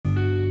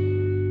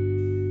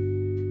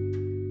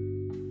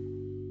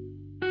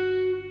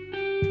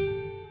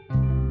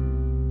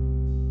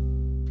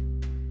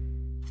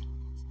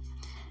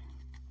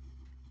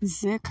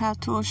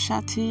Zekato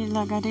Shati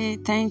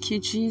Lagade. Thank you,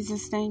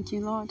 Jesus. Thank you,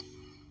 Lord.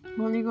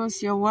 Holy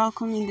Ghost, you're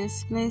welcome in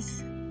this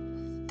place.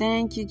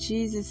 Thank you,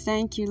 Jesus.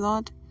 Thank you,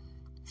 Lord.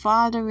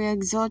 Father, we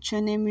exalt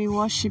your name. We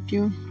worship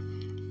you.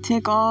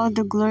 Take all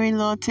the glory,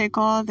 Lord. Take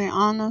all the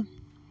honor.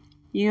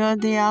 You are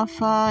the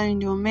Alpha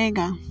and the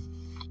Omega,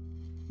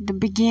 the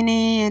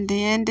beginning and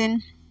the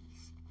ending.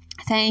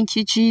 Thank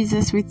you,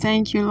 Jesus. We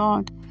thank you,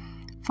 Lord.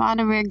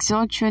 Father, we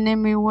exalt your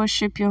name. We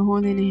worship your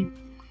holy name.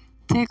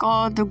 Take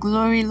all the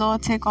glory,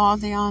 Lord. Take all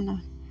the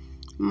honor.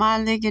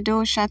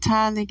 Maligedo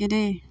Shata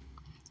Ligede.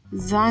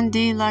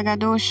 Zandi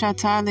Lagado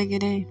Shata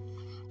Ligede.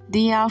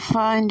 The Alpha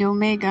and the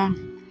Omega.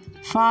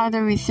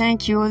 Father, we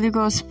thank you. Holy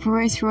Ghost,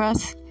 pray through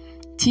us.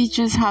 Teach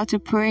us how to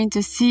pray,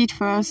 intercede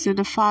for us to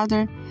the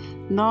Father.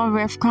 Lord,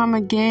 we have come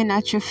again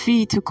at your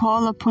feet to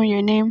call upon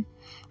your name.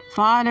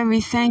 Father,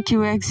 we thank you.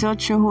 We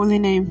exalt your holy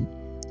name.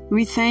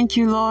 We thank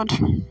you, Lord,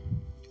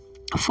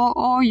 for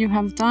all you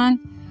have done,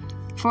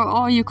 for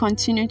all you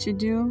continue to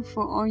do,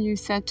 for all you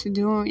said to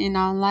do in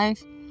our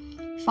life.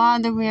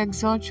 Father, we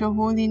exalt your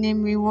holy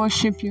name. We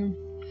worship you.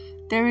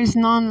 There is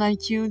none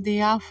like you,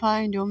 the Alpha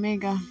and the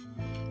Omega.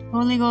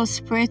 Holy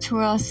Ghost, pray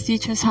through us.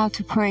 Teach us how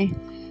to pray.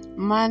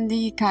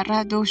 Mandi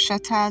karado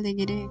shata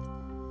legede.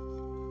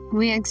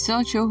 We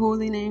exalt your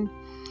holy name.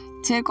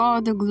 Take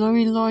all the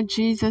glory, Lord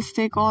Jesus.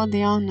 Take all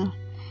the honor.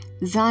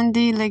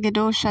 Zandi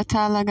legedo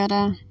shata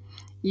lagada.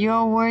 You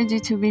are worthy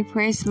to be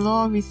praised,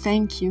 Lord. We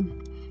thank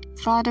you.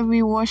 Father,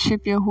 we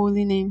worship your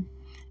holy name.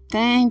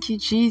 Thank you,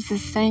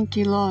 Jesus. Thank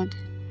you, Lord.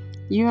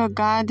 You are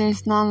God.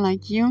 There's none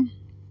like you.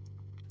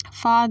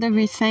 Father,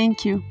 we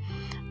thank you.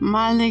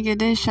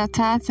 Maligede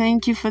Shata,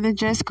 thank you for the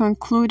just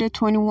concluded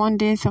 21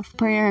 days of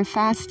prayer and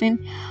fasting.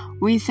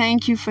 We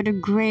thank you for the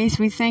grace.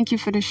 We thank you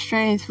for the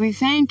strength. We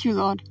thank you,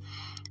 Lord,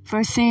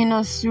 for seeing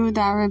us through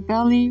that our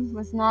belly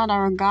was not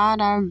our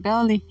God, our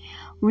belly.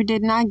 We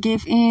did not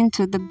give in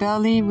to the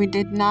belly. We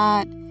did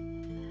not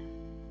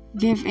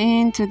give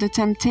in to the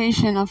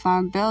temptation of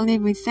our belly.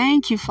 We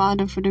thank you,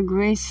 Father, for the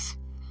grace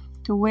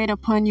to wait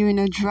upon you in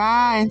a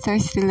dry and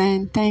thirsty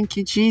land. Thank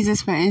you,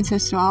 Jesus, for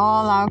answers to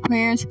all our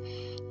prayers.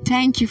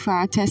 Thank you for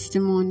our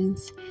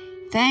testimonies.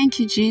 Thank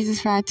you,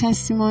 Jesus, for our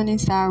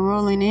testimonies that are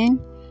rolling in.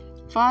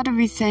 Father,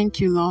 we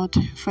thank you, Lord,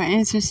 for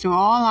answers to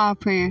all our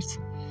prayers.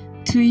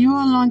 To you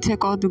alone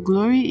take all the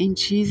glory. In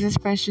Jesus'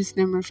 precious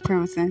name of prayer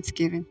with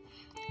thanksgiving.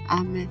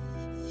 Amen.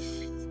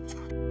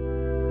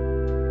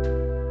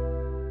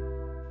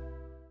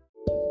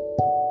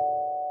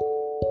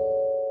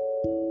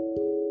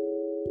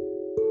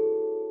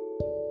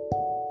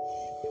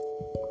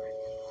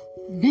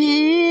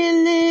 Be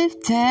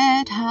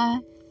lifted high.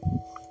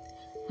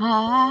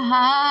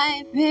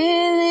 I be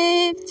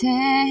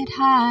lifted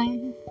high,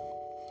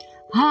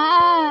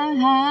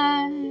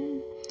 high,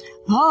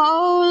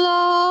 oh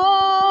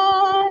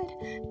Lord,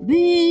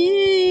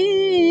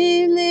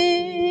 be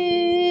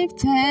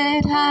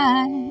lifted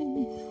high,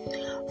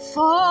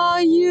 for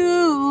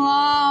you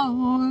are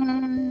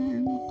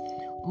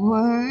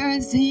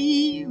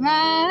worthy,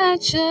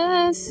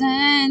 righteous,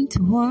 and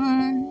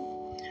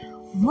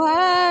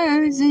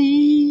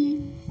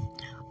worthy,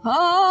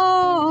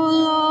 oh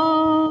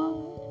Lord.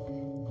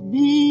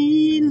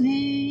 Be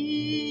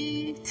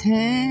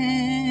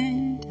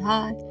lifted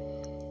high,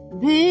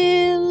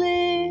 be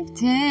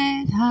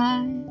lifted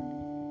high,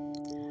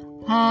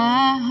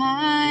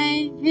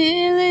 high,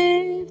 be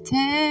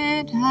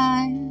lifted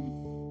high,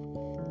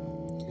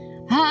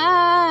 high,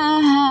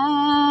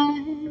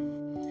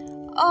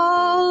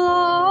 oh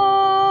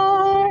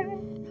Lord,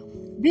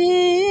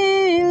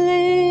 be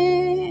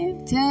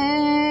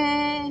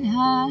lifted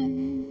high,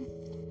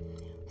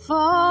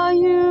 for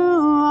you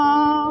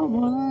are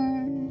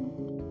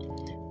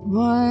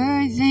worthy,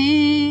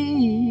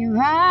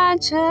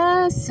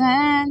 righteous,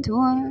 and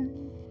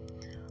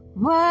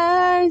worthy,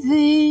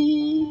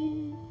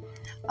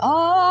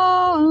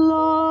 oh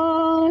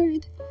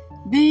Lord,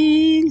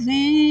 be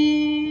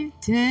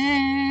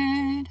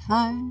lifted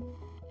high,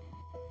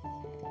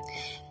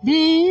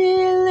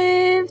 be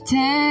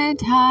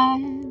lifted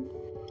high,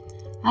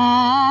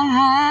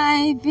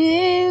 I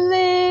be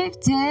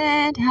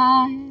lifted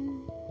high,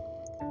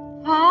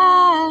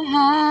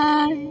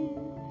 high,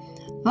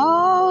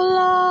 oh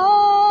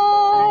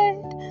Lord,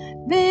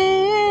 be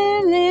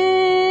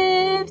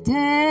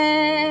lifted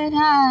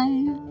high.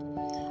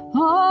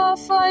 Oh,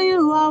 for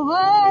you are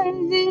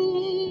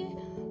worthy,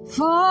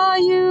 for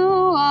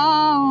you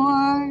are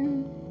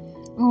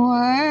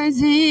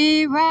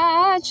worthy,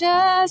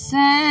 righteous,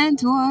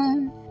 and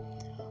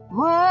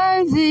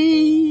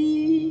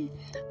worthy.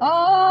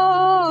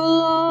 Oh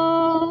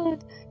Lord,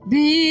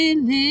 be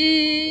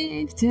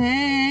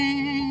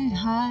lifted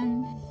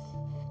high.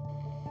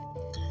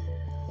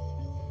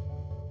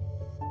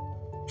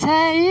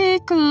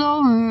 Take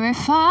glory,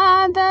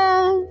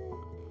 Father.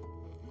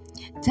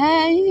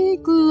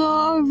 Take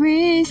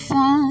glory,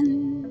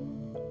 Son.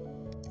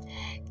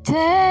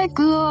 Take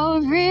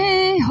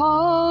glory,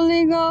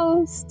 Holy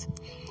Ghost,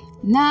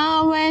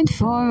 now and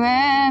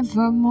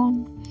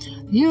forevermore.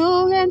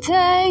 You can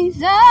take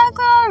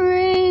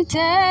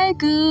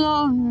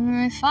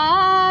glory,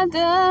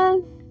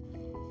 Father.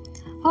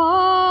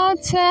 Oh,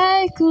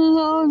 take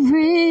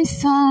glory,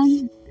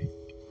 Son.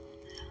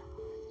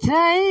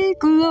 Take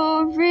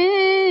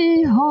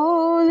glory,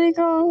 Holy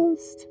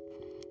Ghost,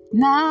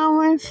 now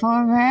and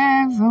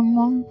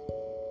forevermore.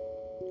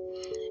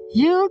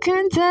 You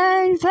can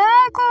take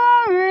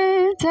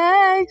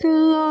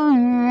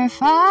glory,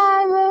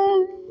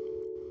 Father.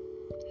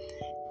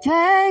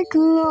 Take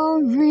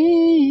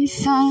glory,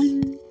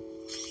 Son.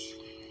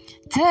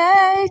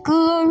 Take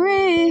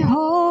glory,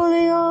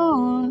 Holy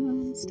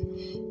Ghost,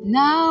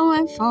 now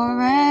and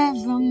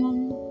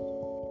forevermore.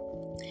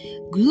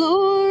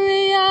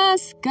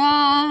 Glorious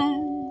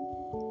God,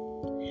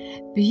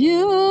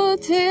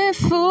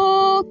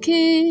 beautiful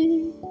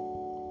King,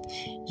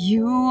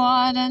 you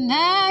are an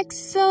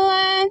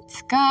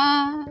excellent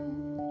God.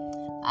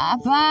 I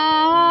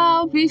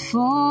bow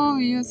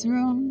before your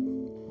throne.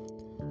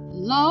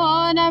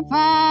 Lord, I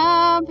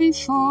bow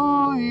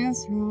before your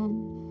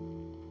throne.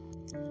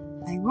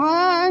 I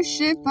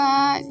worship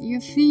at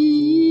your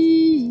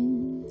feet.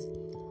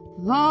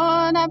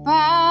 Lord, I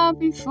bow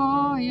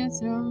before your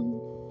throne.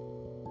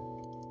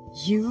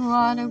 You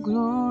are the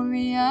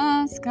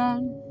glorious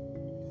God.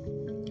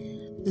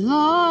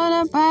 Lord,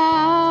 I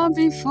bow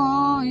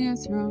before your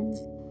throne.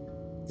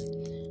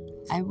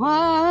 I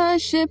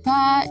worship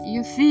at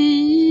your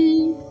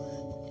feet.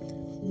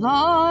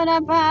 Lord, I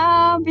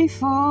bow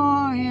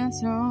before your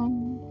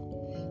throne.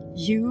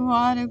 You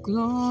are the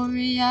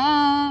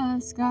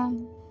glorious God.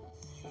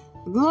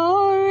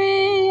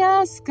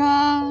 Glorious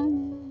God.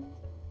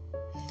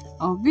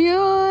 Oh,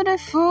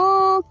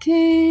 beautiful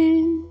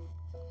King.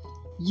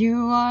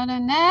 You are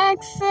an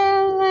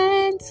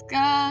excellent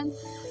God.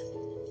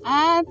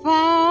 I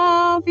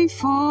bow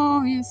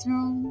before your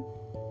throne.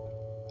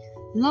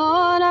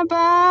 Lord, I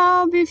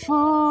bow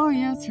before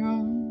your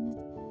throne.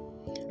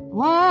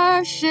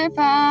 Worship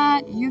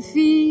at your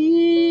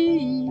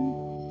feet.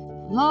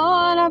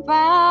 Lord, I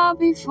bow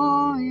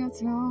before your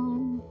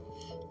throne.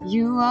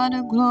 You are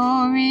the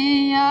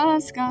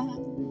glorious God.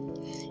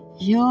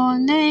 Your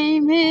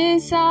name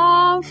is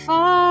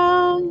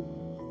Alpha,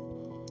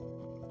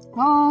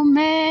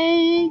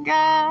 Omega,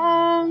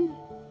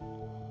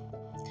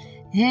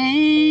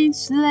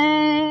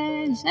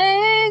 ageless,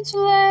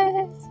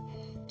 ageless,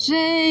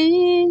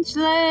 changeless,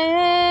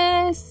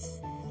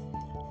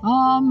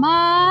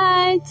 Almighty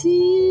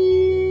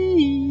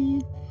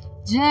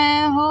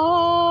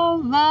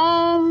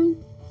Jehovah,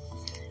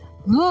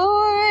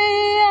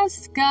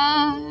 glorious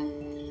God.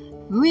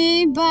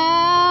 We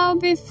bow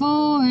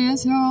before your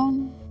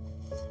throne.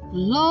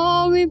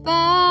 Lord, we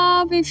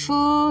bow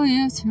before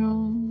your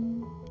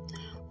throne.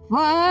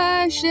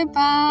 Worship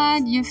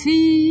at your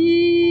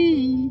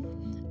feet.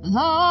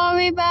 Lord,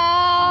 we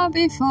bow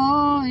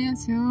before your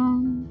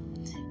throne.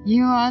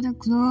 You are the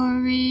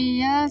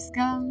glorious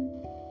God.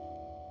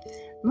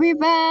 We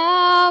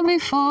bow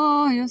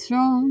before your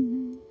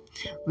throne.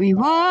 We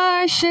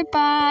worship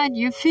at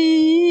your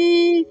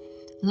feet.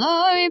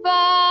 Lord, we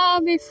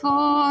bow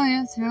before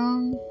your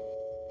throne.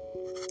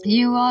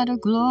 You are the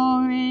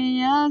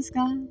glorious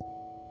God.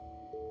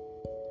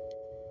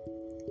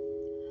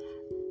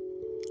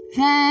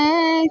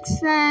 Thanks,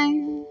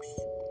 thanks.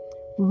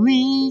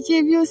 We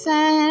give you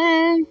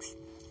thanks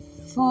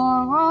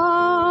for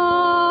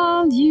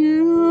all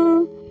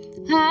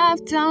you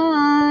have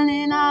done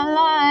in our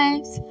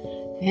lives.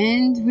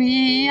 And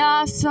we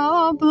are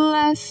so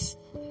blessed.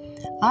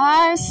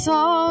 Our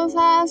souls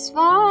has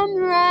found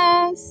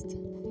rest.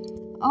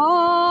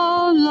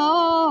 Oh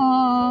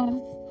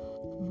Lord,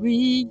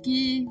 we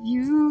give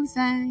you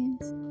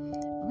thanks.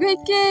 We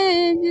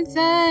give you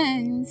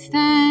thanks,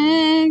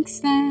 thanks,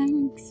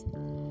 thanks.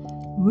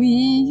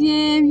 We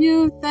give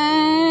you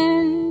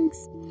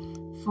thanks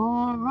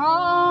for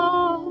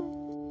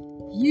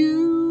all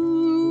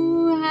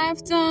you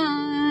have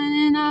done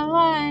in our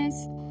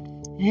lives.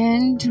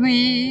 And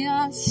we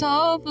are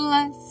so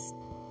blessed.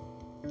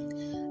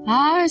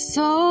 Our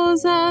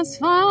souls has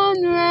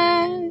found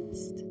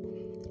rest.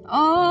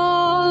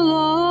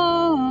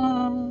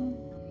 Oh Lord,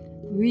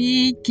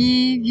 we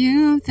give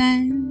you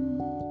thanks.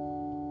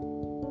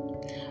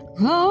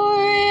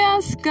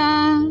 Glorious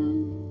God,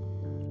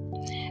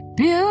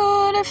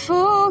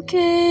 beautiful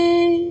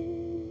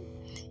King,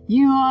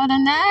 you are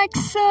an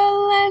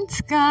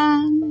excellent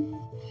God.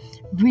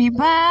 We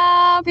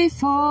bow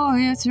before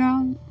your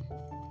throne.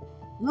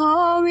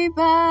 Lord, we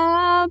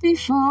bow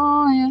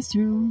before your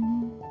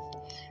throne.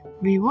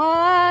 We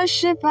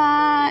worship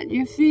at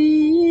your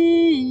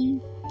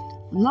feet.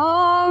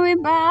 Lord, we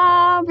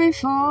bow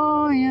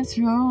before your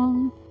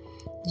throne.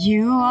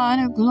 You are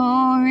the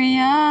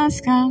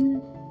glorious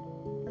God.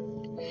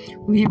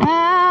 We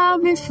bow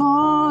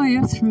before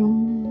your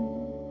throne.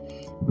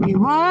 We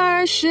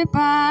worship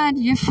at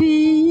your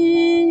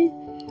feet.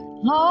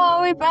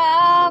 Lord, we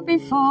bow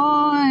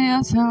before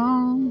your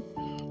throne.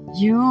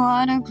 You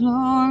are the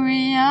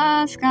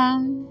glorious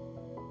God.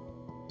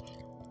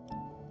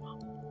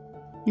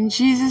 In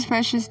Jesus'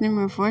 precious name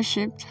we've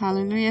worshipped.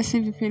 Hallelujah.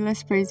 CVP,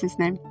 let's praise his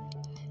name.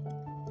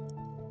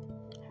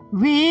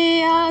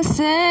 We are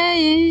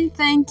saying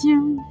thank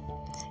you.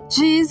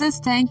 Jesus,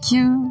 thank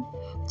you.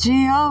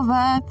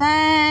 Jehovah,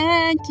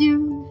 thank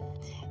you.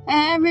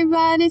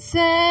 Everybody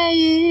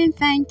saying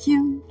thank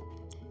you.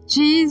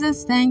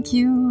 Jesus, thank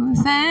you.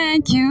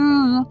 Thank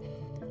you.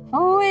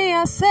 Oh, we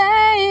are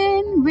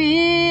saying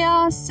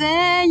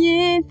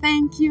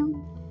thank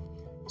you.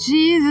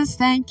 Jesus,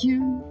 thank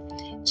you.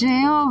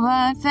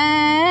 Jehovah,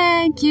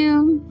 thank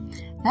you.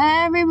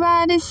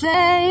 Everybody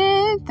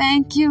saying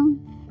thank you.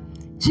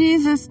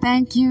 Jesus,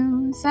 thank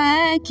you.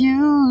 Thank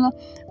you, Lord.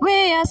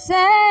 We are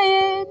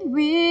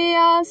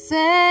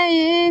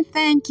saying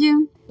thank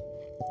you.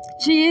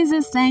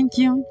 Jesus, thank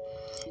you.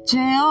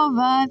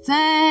 Jehovah,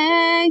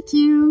 thank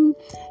you.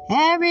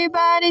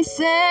 Everybody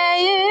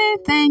saying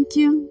thank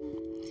you.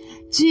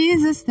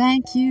 Jesus,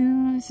 thank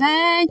you.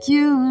 Thank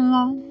you,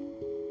 Lord.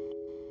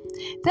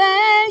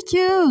 Thank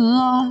you,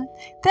 Lord.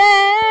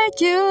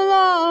 Thank you,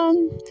 Lord.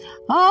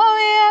 All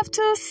we have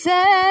to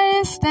say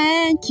is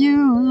thank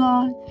you,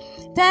 Lord.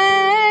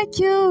 Thank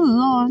you,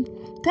 Lord.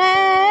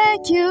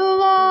 Thank you,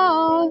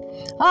 Lord.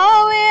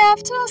 All we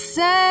have to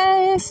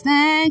say is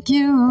thank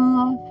you,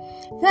 Lord.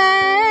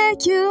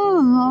 Thank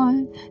you,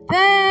 Lord.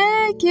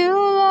 Thank you,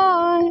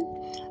 Lord.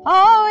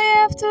 All we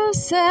have to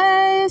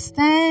say is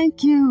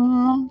thank you,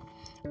 Lord.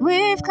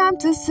 We've come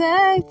to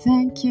say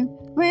thank you.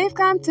 We've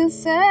come to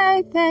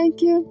say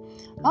thank you.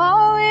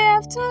 All we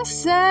have to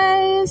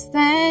say is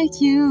thank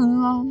you,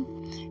 Lord.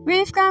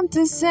 We've come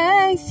to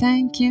say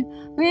thank you.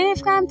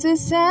 We've come to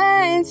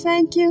say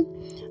thank you.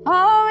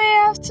 All we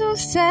have to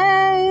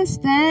say is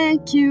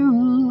thank you,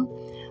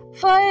 Lord.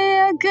 For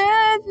your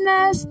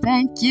goodness,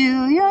 thank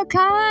you. Your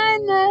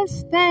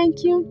kindness,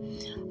 thank you.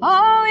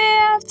 All we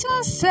have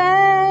to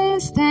say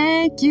is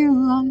thank you,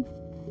 Lord.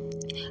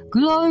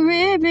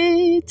 Glory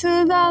be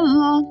to the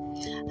Lord.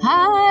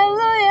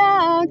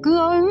 Hallelujah.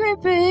 Glory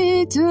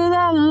be to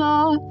the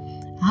Lord.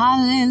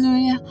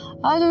 Hallelujah.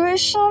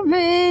 Adoration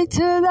be to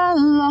the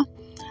Lord.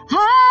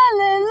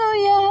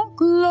 Hallelujah.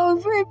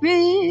 Glory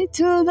be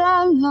to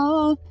the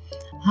Lord.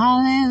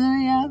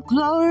 Hallelujah.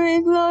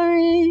 Glory,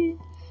 glory.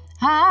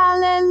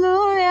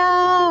 Hallelujah.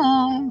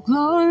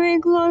 Glory,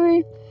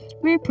 glory.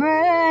 We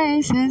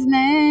praise his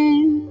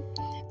name.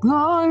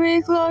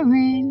 Glory,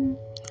 glory.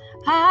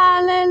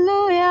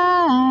 Hallelujah.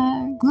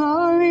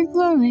 Glory,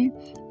 glory.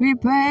 We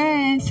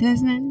praise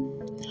his name.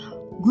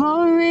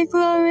 Glory,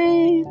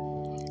 glory.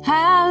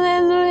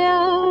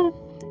 Hallelujah.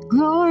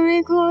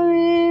 Glory,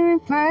 glory. We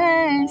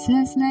praise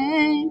his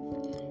name.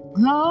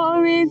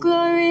 Glory,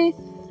 glory.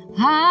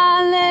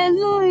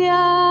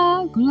 Hallelujah.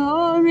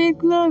 Glory,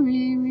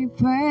 glory. We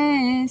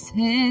praise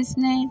his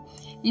name.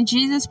 In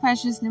Jesus'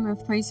 precious name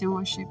of praise and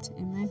worship.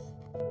 Amen.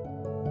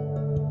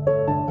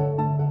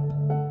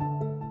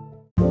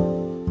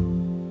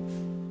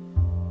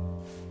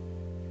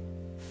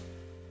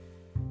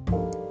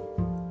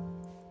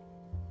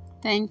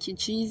 Thank you,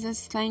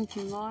 Jesus. Thank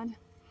you, Lord.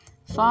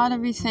 Father,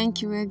 we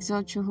thank you. We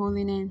exalt your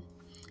holy name.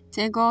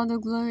 Take all the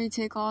glory,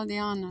 take all the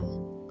honor.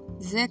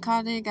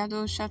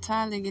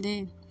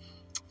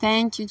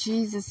 Thank you,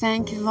 Jesus.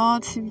 Thank you,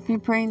 Lord. We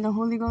pray in the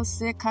Holy Ghost.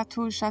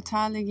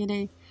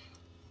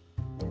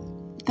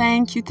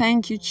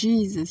 Thank you,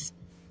 Jesus.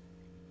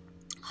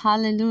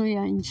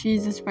 Hallelujah. In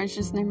Jesus'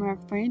 precious name we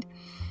have prayed.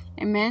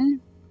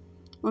 Amen.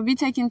 We'll be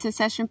taking to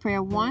session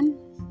prayer 1,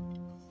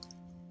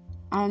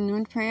 our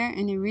noon prayer,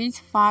 and it reads,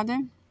 Father,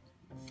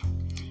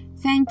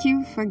 thank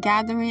you for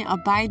gathering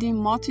abiding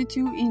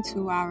multitude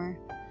into our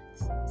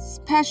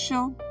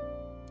special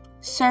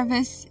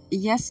service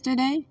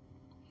yesterday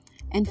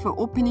and for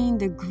opening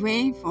the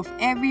grave of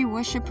every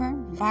worshiper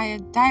via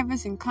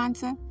diverse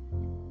encounter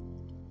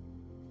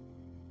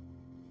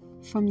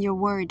from your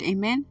word.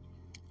 Amen.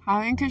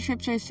 Our anchor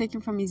scripture is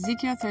taken from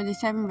Ezekiel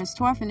 37 verse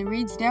 12, and it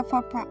reads,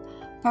 Therefore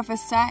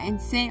prophesy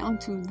and say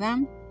unto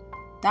them,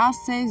 Thus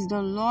says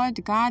the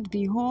Lord God,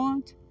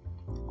 Behold,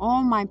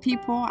 all my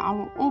people, I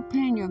will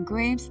open your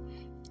graves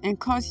and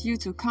cause you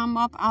to come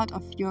up out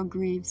of your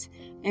graves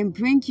and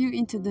bring you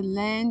into the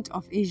land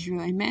of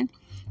Israel. Amen.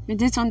 With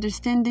this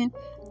understanding,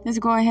 let's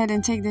go ahead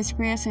and take this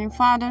prayer, saying,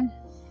 Father,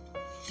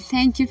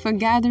 thank you for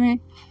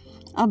gathering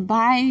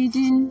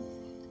abiding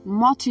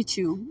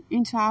multitude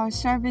into our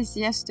service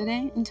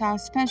yesterday, into our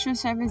special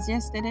service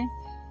yesterday.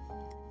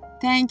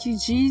 Thank you,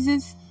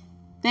 Jesus.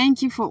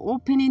 Thank you for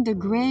opening the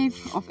grave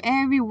of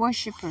every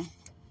worshiper.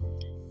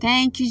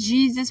 Thank you,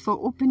 Jesus, for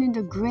opening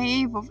the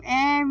grave of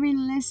every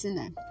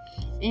listener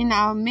in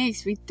our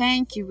midst. We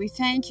thank you. We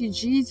thank you,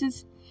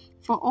 Jesus,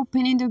 for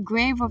opening the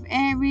grave of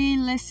every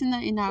listener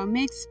in our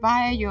midst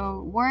via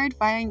your word,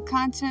 via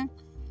encounter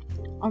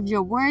of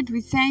your word.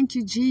 We thank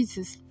you,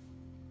 Jesus.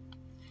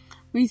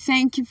 We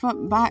thank you for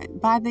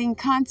by the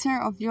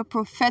encounter of your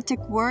prophetic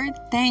word.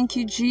 Thank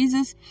you,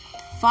 Jesus.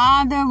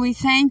 Father, we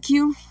thank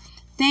you.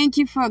 Thank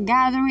you for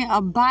gathering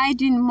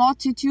abiding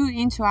multitude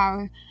into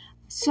our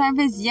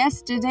service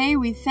yesterday.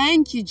 We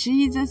thank you,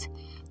 Jesus.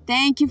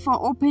 Thank you for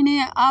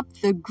opening up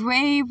the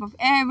grave of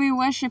every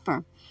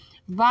worshiper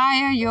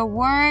via your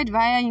word,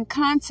 via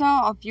encounter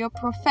of your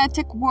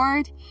prophetic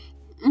word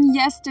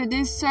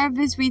yesterday's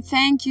service. We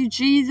thank you,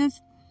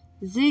 Jesus.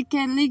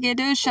 Zike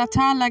ligedo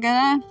shata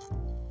lagada.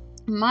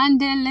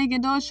 Mande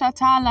legedo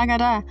shata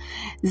lagada.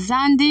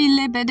 Zandi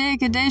lebede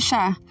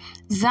gedesha.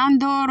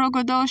 Zando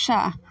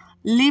rogodosha.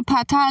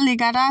 Lipata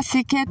ligada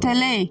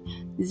siketele.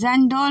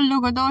 Zando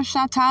lugodo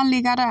shata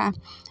ligada.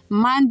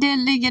 Mande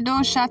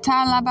ligedo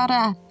shata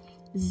labara.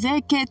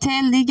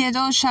 Zekete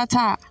ligedo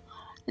shata.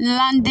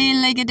 Lande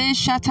legede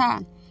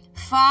shata.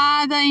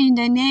 Father, in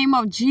the name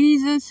of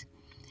Jesus,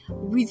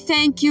 we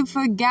thank you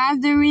for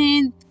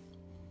gathering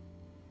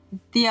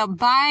the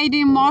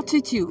abiding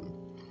multitude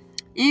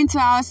into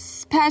our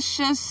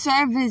special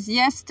service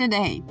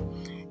yesterday.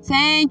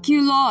 Thank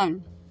you,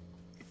 Lord,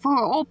 for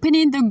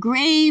opening the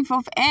grave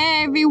of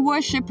every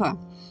worshiper,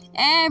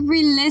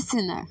 every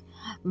listener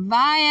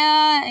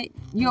via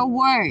your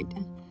word.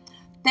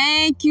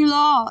 Thank you,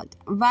 Lord,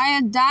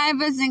 via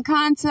diverse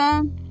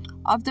encounter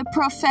of the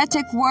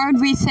prophetic word.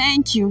 We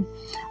thank you.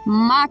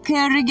 Lord,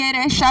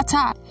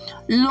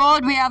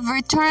 we have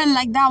returned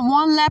like that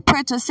one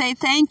leper to say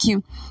thank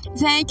you.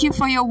 Thank you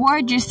for your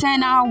word you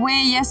sent our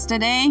way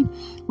yesterday.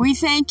 We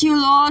thank you,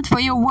 Lord,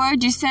 for your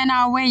word you sent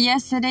our way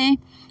yesterday.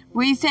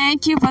 We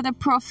thank you for the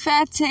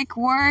prophetic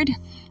word.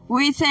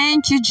 We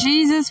thank you,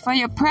 Jesus, for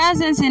your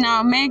presence in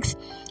our midst.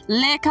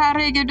 We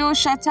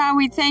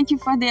thank you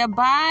for the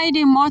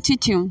abiding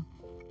multitude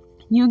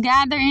you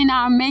gathered in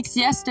our midst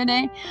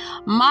yesterday.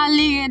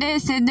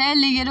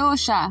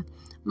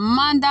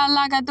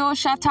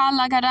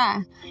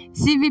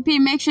 CVP,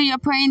 make sure you're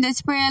praying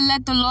this prayer.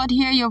 Let the Lord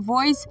hear your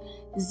voice.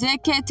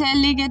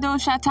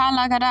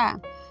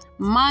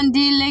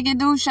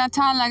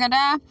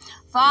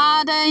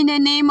 Father, in the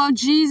name of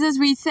Jesus,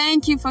 we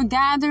thank you for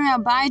gathering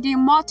abiding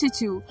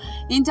multitude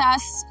into our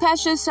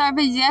special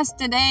service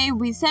yesterday.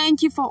 We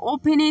thank you for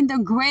opening the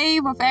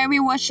grave of every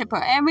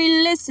worshiper, every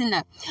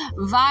listener,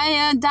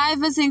 via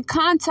diverse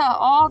encounter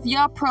of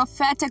your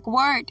prophetic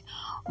word.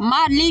 We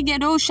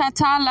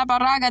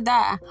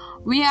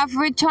have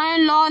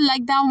returned, Lord,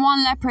 like that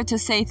one leper to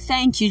say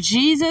thank you,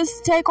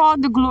 Jesus. Take all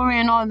the glory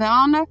and all the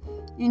honor.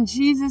 In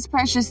Jesus'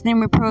 precious name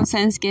we pray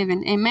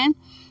thanksgiving. Amen.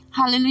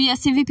 Hallelujah.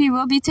 CVP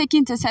will be taking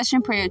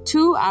intercession prayer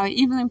 2, our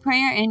evening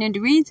prayer, and it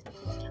reads,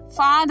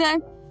 Father,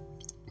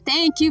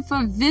 thank you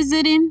for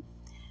visiting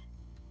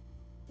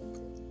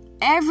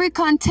every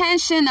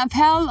contention of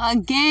hell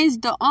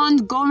against the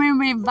ongoing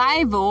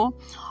revival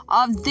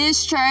of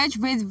this church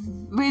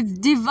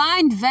with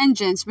divine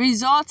vengeance,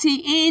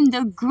 resulting in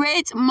the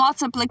great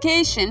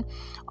multiplication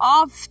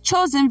of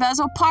Chosen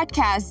Vessel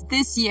podcast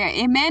this year.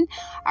 Amen.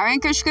 Our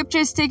anchor scripture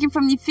is taken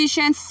from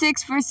Ephesians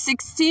 6 verse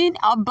 16.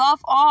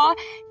 Above all,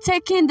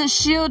 taking the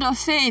shield of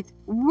faith,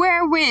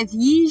 wherewith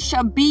ye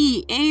shall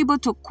be able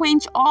to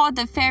quench all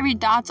the fiery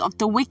darts of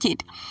the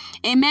wicked.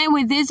 Amen.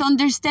 With this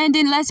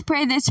understanding, let's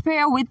pray this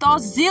prayer with all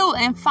zeal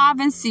and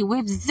fervency,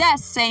 with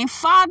zest, saying,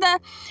 Father,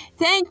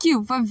 thank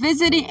you for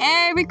visiting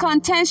every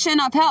contention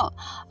of hell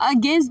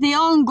against the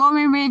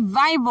ongoing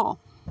revival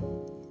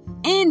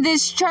in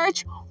this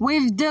church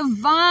with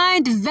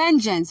divine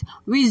vengeance,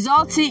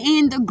 resulting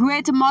in the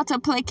great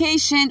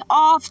multiplication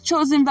of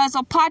Chosen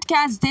Vessel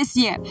podcast this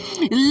year.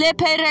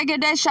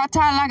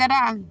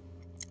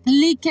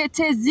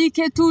 Likete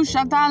ziketu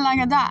shata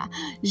lagada,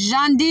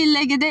 jandi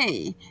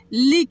legede,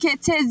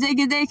 likete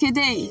zegede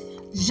kede,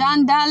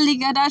 janda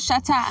ligada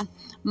shata,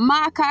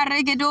 maka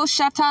regedo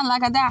shata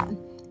lagada,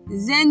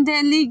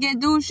 zende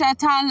ligedu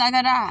shata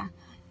lagada.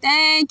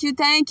 Thank you,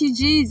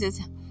 Jesus.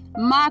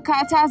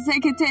 Makata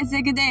zekete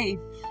zegede,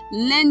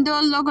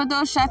 lendo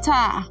logodo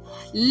shata,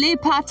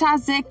 lipata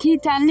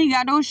zekita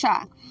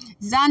ligadosha.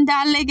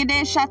 Zanda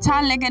legede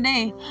shata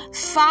legede.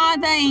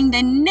 Father, in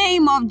the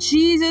name of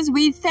Jesus,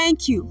 we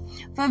thank you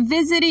for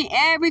visiting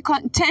every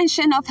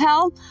contention of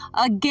hell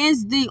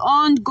against the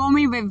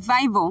ongoing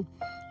revival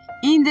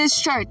in this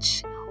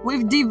church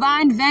with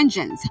divine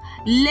vengeance.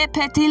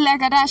 Lepeti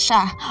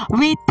legadasha.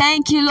 We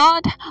thank you,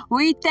 Lord.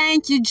 We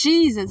thank you,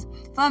 Jesus,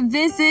 for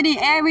visiting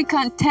every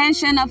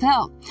contention of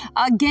hell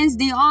against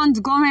the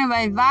ongoing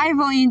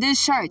revival in this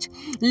church.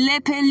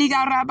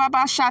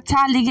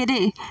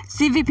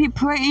 CVP,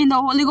 pray in the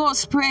Holy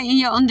Ghost, pray in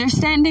your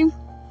understanding.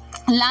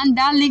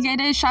 Landa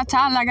ligede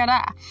shata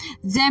lagada,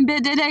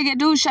 zembede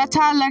gedu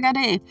shata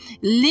lagade,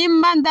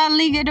 limbanda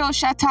ligedo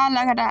shata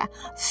lagada.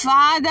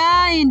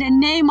 Father, in the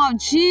name of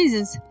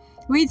Jesus,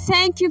 we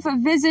thank you for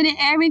visiting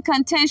every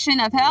contention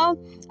of hell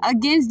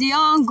against the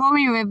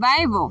ongoing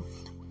revival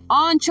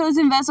on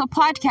Chosen Vessel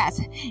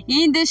podcast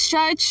in this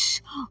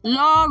church.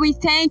 Lord, we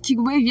thank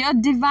you with your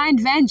divine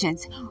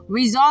vengeance,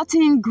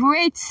 resulting in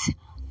great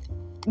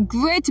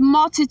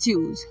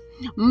multitudes.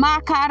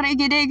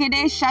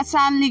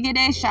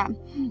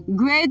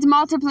 Great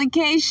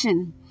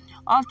multiplication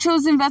of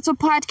Chosen Vessel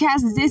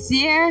podcast this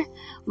year.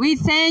 We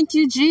thank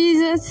you,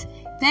 Jesus.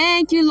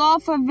 Thank you,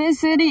 Lord, for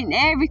visiting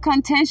every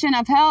contention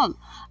of hell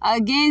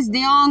against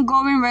the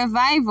ongoing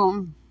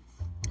revival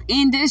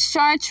in this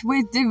church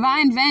with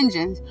divine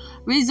vengeance,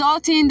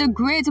 resulting in the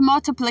great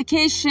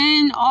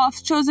multiplication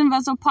of Chosen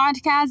Vessel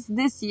podcast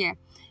this year.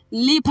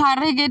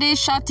 Liparigede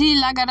shati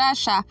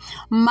lagarasha.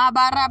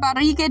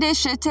 Mabarabarigede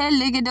shete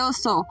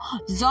ligedoso.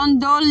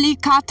 Zondo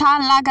likata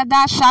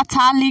lagada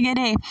shata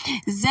ligede.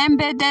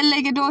 Zembe de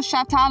ligedo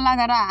shata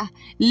lagara.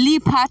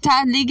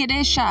 Lipata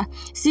ligedesha.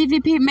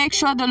 CVP, make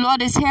sure the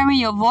Lord is hearing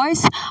your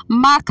voice.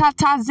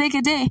 Makata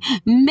zigede.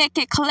 Make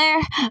it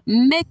clear.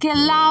 Make it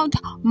loud.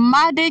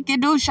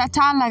 Madegedo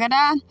shata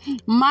lagada.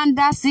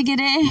 Manda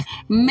zigede.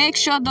 Make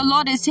sure the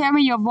Lord is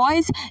hearing your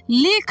voice.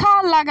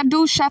 Lika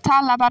lagadu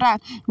shata labara.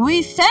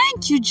 We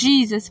thank you,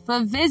 Jesus,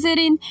 for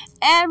visiting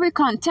every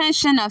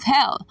contention of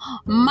hell.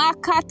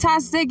 Makata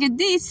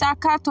zigedi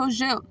sakato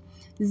jo.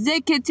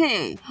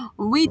 Zekete.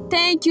 We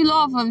thank you,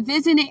 Lord, for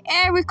visiting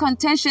every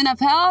contention of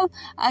hell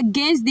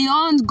against the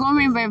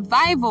ongoing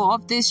revival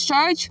of this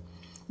church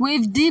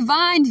with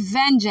divine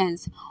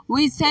vengeance.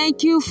 We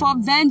thank you for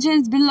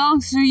vengeance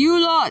belongs to you,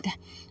 Lord.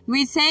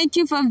 We thank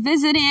you for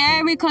visiting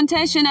every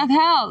contention of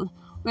hell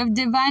with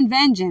divine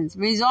vengeance,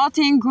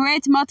 resulting in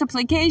great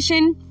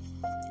multiplication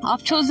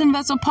of Chosen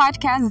Vessel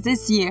podcast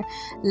this year.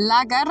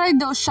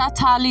 Lagaredo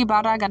shatali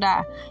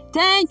baragada.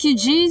 Thank you,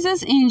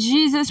 Jesus. In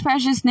Jesus'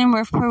 precious name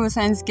we pray with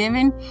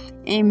thanksgiving.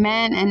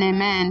 Amen and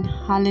amen.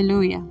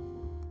 Hallelujah.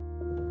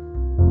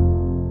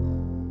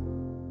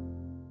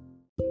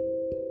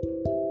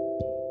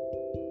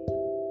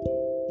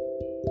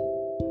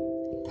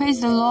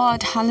 Praise the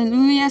Lord.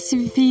 Hallelujah.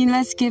 CVP,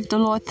 let's give the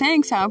Lord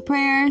thanks. Our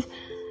prayers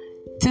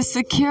to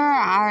secure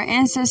our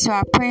answers to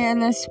our prayer.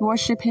 Let's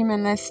worship Him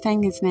and let's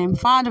thank His name.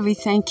 Father, we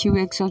thank you,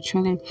 we exalt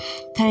your name.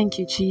 Thank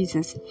you,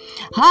 Jesus.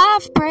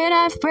 I've prayed,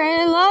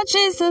 Lord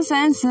Jesus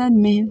answered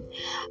me.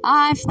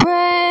 I've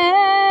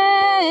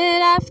prayed,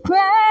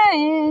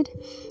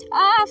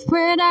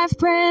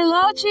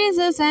 Lord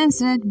Jesus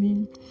answered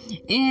me.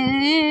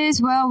 It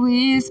is well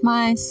with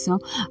my soul.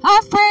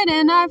 I've prayed,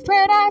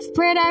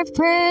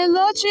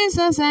 Lord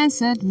Jesus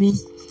answered me.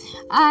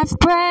 I've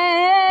prayed,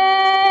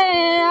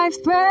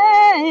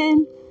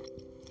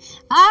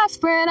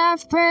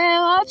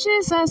 Lord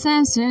Jesus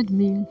answered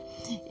me.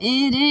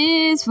 It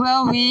is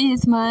well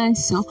with my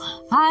soul.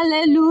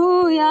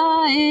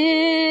 Hallelujah,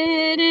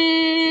 it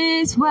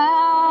is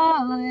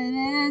well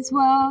with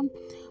my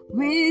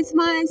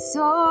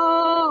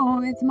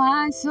soul,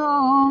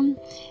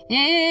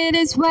 It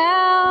is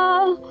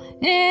well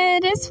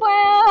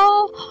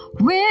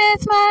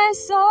with my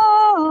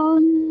soul.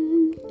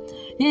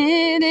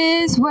 It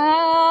is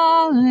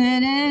well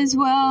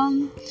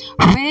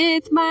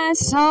with my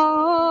soul,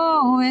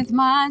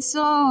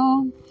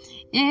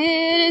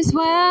 It is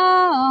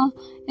well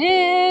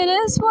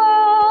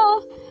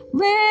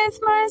with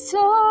my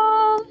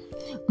soul.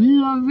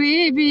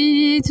 Glory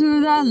be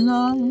to the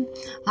Lord.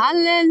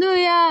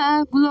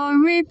 Hallelujah.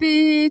 Glory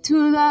be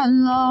to the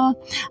Lord.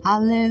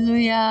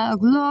 Hallelujah.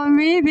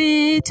 Glory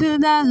be to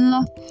the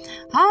Lord.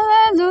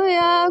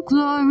 Hallelujah.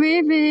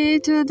 Glory be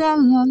to the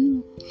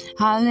Lord.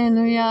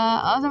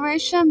 Hallelujah.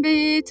 Adoration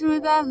be to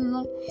the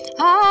Lord.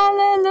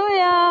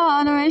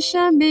 Hallelujah.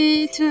 Adoration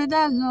be to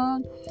the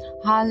Lord.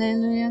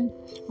 Hallelujah.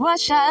 What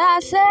shall I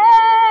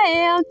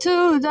say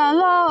unto the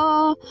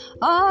Lord?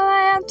 All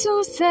I have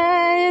to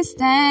say is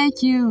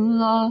thank you,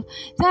 Lord.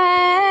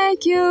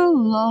 Thank you,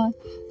 Lord.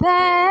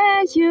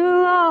 Thank you,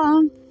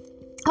 Lord.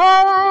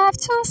 All I have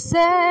to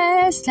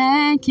say is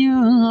thank you,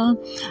 Lord.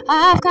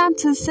 I've come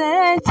to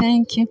say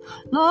thank you,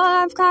 Lord.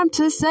 I've come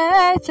to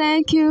say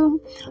thank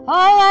you.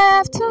 All I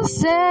have to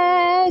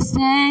say is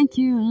thank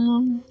you,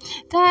 Lord.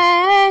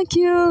 Thank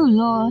you,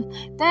 Lord.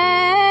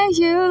 Thank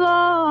you,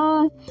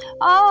 Lord.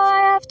 All I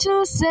have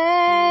to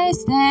say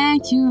is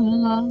thank you,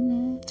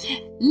 Lord.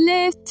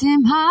 Lift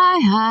him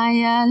high,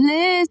 higher.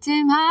 Lift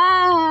him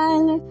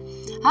high.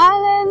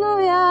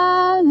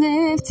 Hallelujah,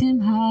 lift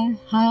him high,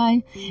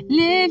 high.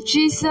 Lift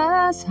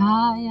Jesus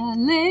higher,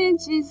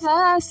 lift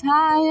Jesus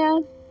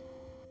higher.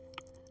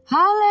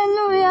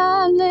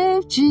 Hallelujah,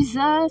 lift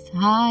Jesus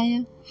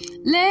higher.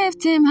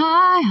 Lift him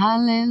high,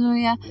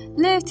 hallelujah.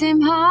 Lift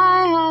him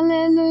high,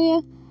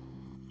 hallelujah.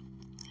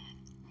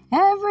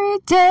 Every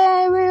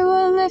day we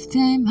will lift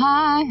him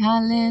high,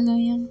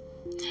 hallelujah.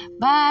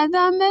 By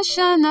the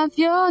mention of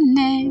your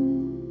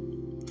name,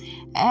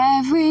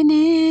 every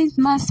knee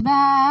must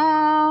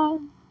bow.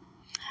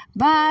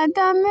 By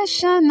the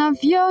mention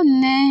of your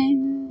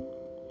name,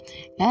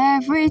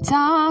 every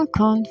tongue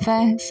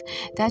confess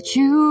that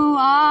you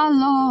are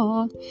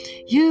Lord.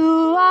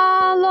 You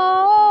are Lord.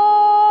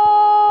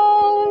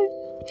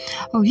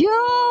 Oh, you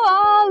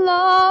are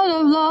Lord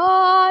of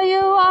Lords. You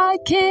are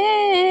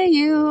King.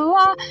 You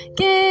are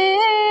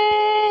kings.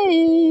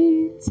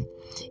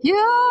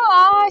 You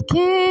are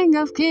King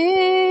of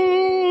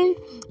kings.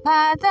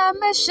 By the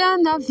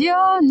mention of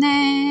your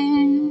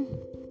name,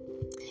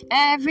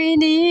 every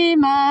knee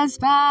must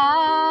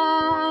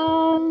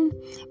bow.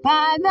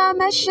 By the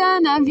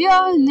mention of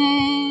your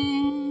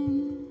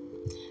name,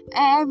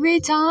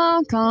 every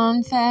tongue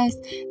confess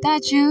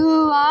that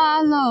you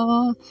are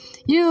Lord.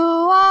 You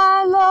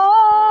are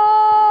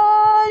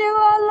Lord. You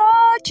are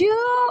Lord.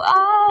 You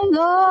are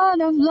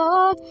Lord of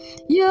Lords.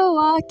 You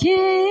are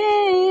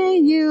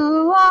King.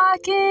 You are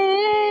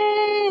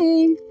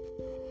King.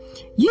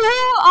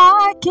 You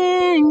are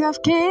King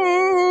of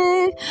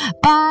Kings,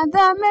 by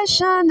the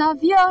mention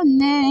of your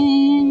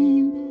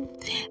name.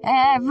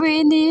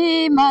 Every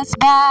knee must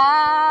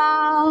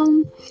bow,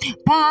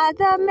 by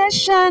the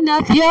mention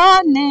of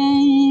your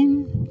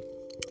name.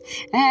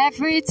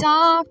 Every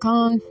tongue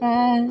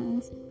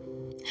confess.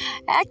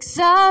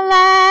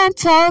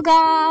 Excellent, oh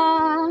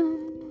God.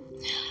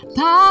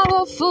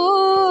 Powerful,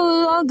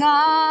 oh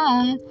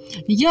God.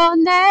 Your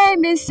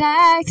name is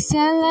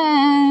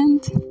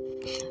excellent.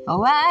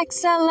 Oh,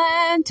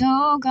 excellent,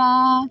 oh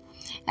God.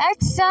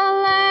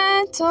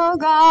 Excellent, oh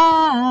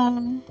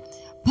God.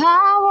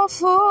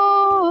 Powerful,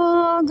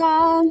 oh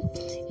God.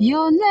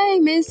 Your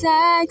name is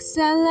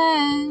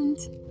excellent.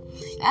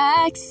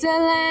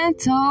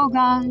 Excellent, oh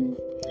God.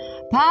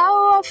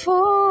 Powerful,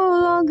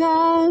 oh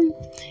God.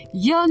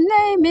 Your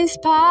name is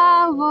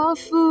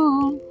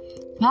powerful.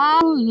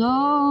 Powerful,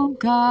 oh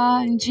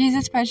God. In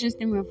Jesus' precious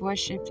name we have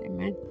worshipped.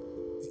 Amen.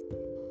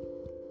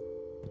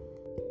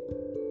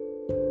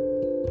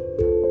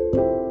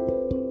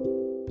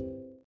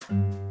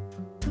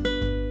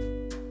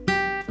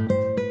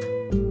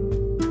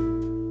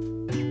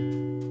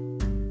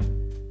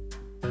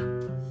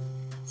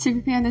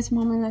 CVP, at this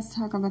moment, let's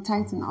talk about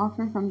tithes and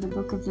offering from the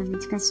book of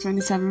Leviticus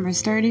 27,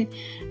 verse 30.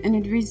 And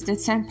it reads, the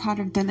 10th part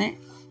of the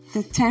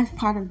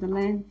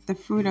land, the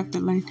fruit of the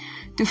land,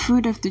 the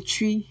fruit of the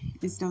tree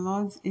is the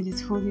Lord's, it is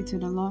holy to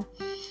the Lord.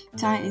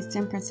 Tithe is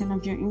 10%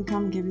 of your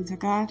income given to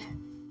God.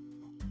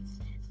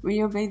 When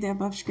you obey the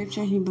above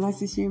scripture, he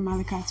blesses you in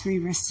Malachi 3,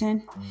 verse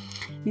 10.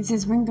 He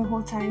says, bring the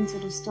whole tithe into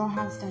the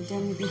storehouse, that there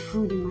may be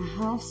food in my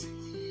house.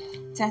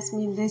 Test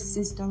me, this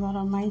is the Lord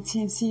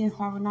Almighty, and see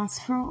if I will not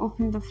throw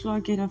open the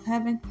floodgate of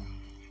heaven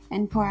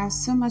and pour out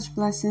so much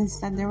blessings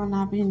that there will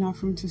not be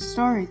enough room to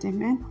store it.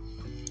 Amen.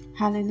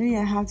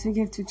 Hallelujah. How to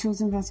give to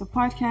Chosen Vessel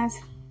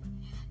Podcast.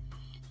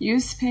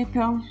 Use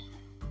PayPal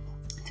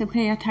to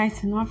pay your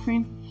tithes and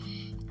offering,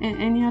 and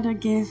any other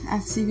gift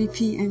at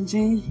CVP and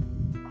J.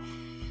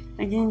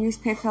 Again, use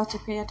PayPal to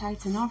pay your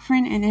tithes and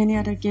offering, and any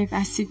other gift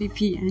at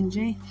CVP and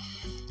J.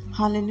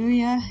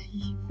 Hallelujah.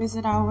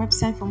 Visit our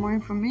website for more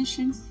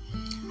information.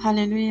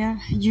 Hallelujah.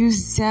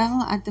 Use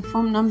Zelle at the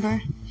phone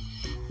number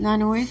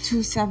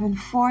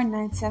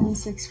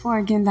 908-274-9764.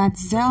 Again,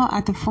 that's Zelle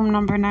at the phone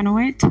number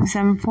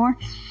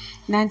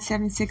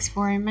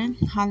 908-274-9764. Amen.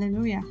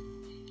 Hallelujah.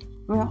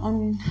 We're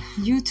on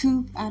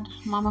YouTube at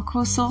Mama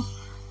Kosso.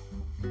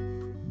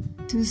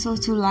 Do so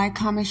to like,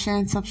 comment, share,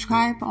 and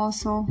subscribe.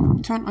 Also,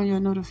 turn on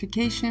your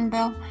notification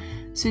bell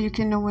so you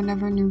can know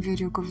whenever a new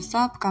video goes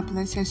up. God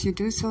bless you as you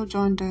do so.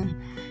 Join the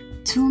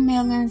 2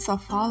 million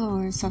of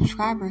followers,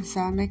 subscribers that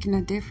are making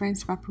a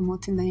difference by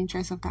promoting the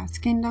interests of God's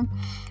kingdom.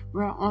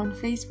 We're on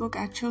Facebook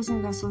at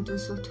Chosen Vessel. Do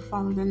so to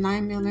follow the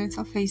 9 million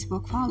of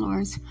Facebook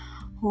followers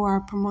who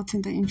are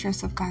promoting the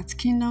interests of God's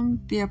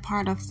kingdom. Be a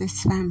part of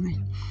this family.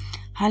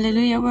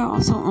 Hallelujah. We're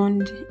also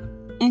on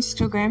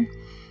Instagram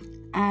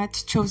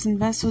at Chosen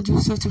Vessel. Do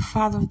so to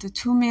follow the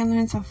 2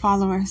 million of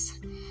followers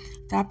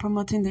that are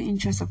promoting the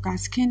interests of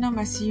God's kingdom,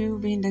 as you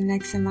being the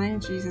next in line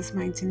in Jesus'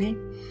 mighty name.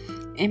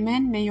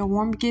 Amen. May your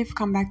warm gift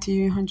come back to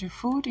you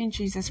 100-fold in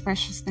Jesus'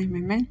 precious name.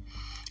 Amen.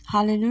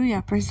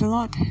 Hallelujah. Praise the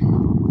Lord.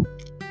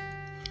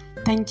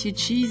 Thank you,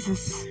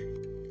 Jesus.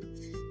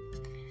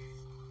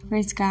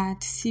 Praise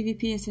God.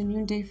 CVP is a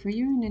new day for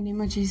you in the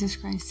name of Jesus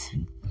Christ.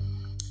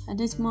 At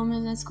this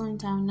moment, let's go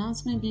into our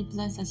announcement. Be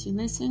blessed as you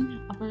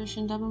listen.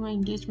 Operation Double My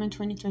Engagement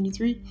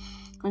 2023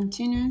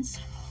 continues.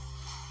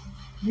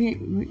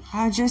 We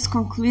have just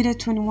concluded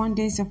 21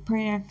 days of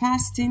prayer and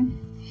fasting.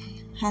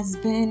 Has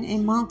been a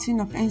mountain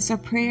of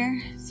answered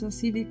prayer. So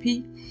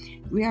CVP,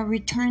 we are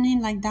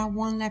returning like that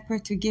one leper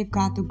to give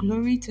God the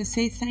glory, to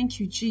say thank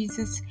you,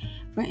 Jesus,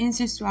 for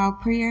answers to our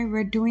prayer.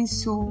 We're doing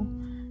so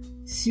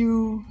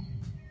through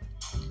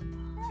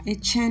a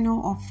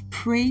channel of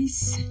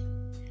praise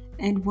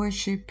and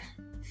worship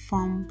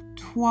from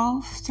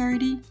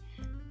 12:30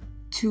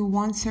 to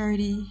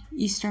 1:30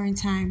 Eastern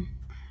Time.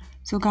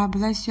 So God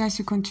bless you as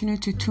you continue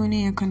to tune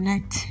in and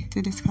connect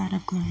to this God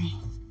of glory.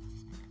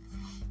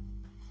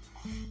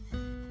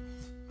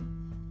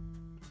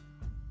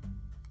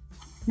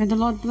 May the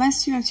Lord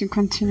bless you as you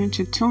continue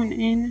to tune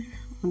in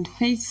on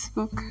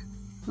Facebook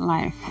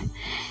Live.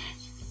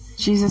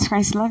 Jesus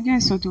Christ loves you,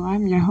 so do I.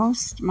 I'm your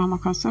host, Mama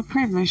Kosso,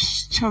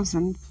 privileged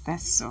chosen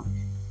vessel.